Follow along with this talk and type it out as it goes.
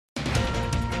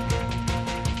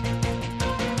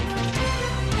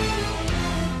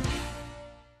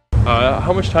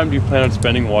How much time do you plan on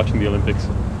spending watching the Olympics?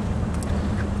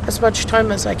 As much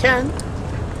time as I can.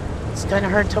 It's kind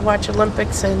of hard to watch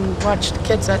Olympics and watch the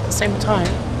kids at the same time.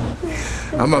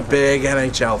 I'm a big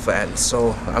NHL fan,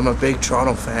 so I'm a big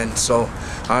Toronto fan, so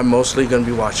I'm mostly going to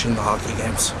be watching the hockey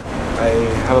games. I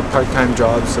have a part-time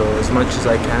job, so as much as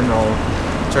I can,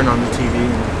 I'll turn on the TV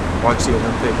and watch the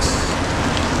Olympics.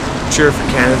 Cheer for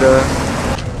Canada.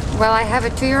 Well, I have a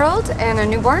 2-year-old and a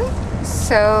newborn,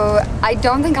 so I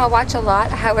don't think I'll watch a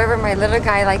lot. However, my little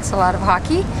guy likes a lot of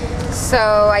hockey,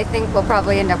 so I think we'll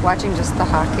probably end up watching just the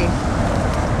hockey.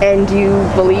 And do you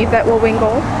believe that we'll win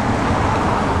gold?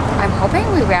 I'm hoping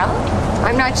we will.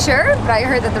 I'm not sure, but I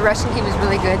heard that the Russian team is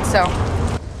really good, so.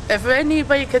 If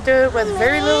anybody could do it with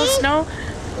very little snow,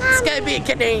 it's gotta be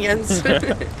Canadians.